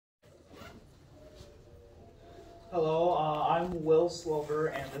Hello, I'm Will Slover,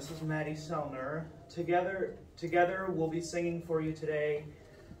 and this is Maddi Will. Together, we'll be singing for you today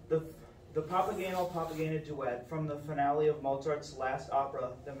the Papageno duet from the finale of Mozart's last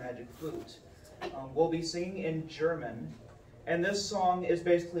opera, The Magic Flute. We'll be singing in German, and this song is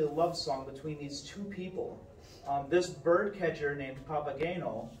basically a love song between these two people. This bird catcher named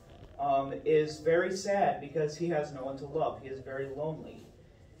Papageno is very sad because he has no one to love. He is very lonely.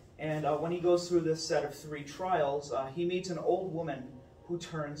 And when he goes through this set of 3 trials, he meets an old woman who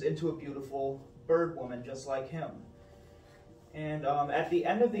turns into a beautiful bird woman just like him. And at the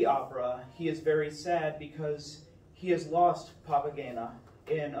end of the opera, he is very sad because he has lost Papagena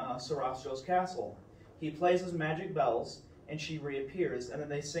in Sarastro's castle. He plays his magic bells, and she reappears, and then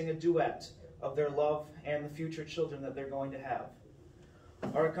they sing a duet of their love and the future children that they're going to have.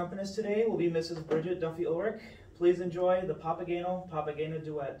 Our accompanist today will be Mrs. Bridget Duffy-Ulrich. Please enjoy the Papageno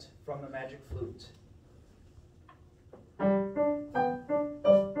duet from the Magic Flute.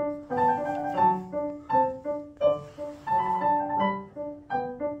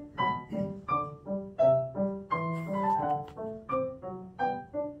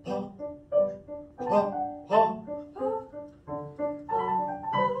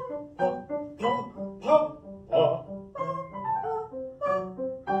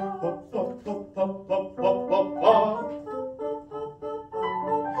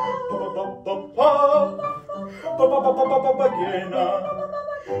 Papagena,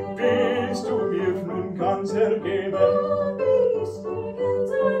 willst du mir nun ganz ergeben?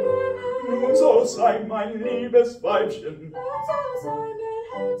 Nun so sei mein liebes Weibchen,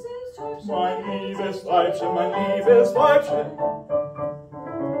 mein liebes Weibchen.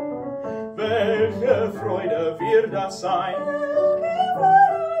 Welche Freude wird das sein,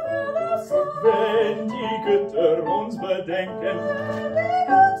 wenn die Götter uns bedenken,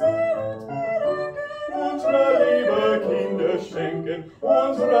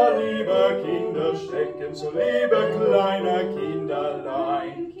 unserer liebe Kinder schenken, so liebe kleine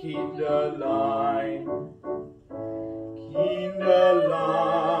Kinderlein, Kinderlein,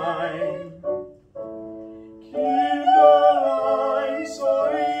 so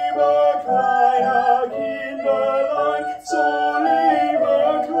liebe kleine Kinderlein, so liebe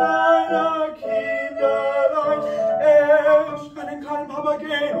kleine Kinderlein, erst einen kleinen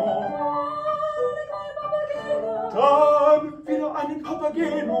Papageno, dann wieder einen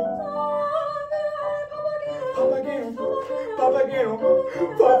Papageno. Papageno.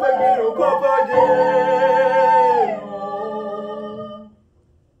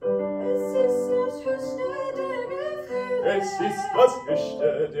 Es ist das höchste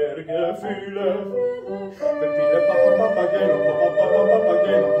der Gefühle, wenn viele Papageno,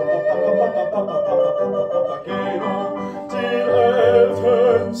 die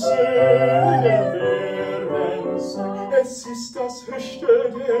Eltern singen werden. Es ist das höchste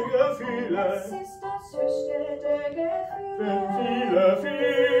der Gefühle, wenn viele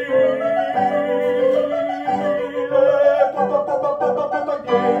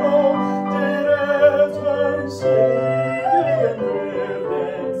Papageno, die Eltern singen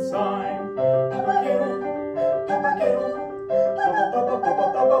werden sein.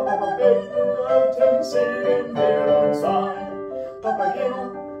 Eltern singen werden sein. Papageno,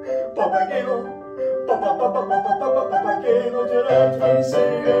 der Eltern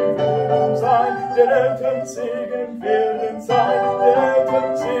Segen werden sein, der Eltern Segen werden sein, der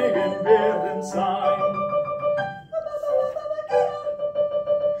Eltern Segen werden sein.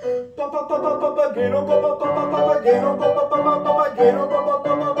 Papageno,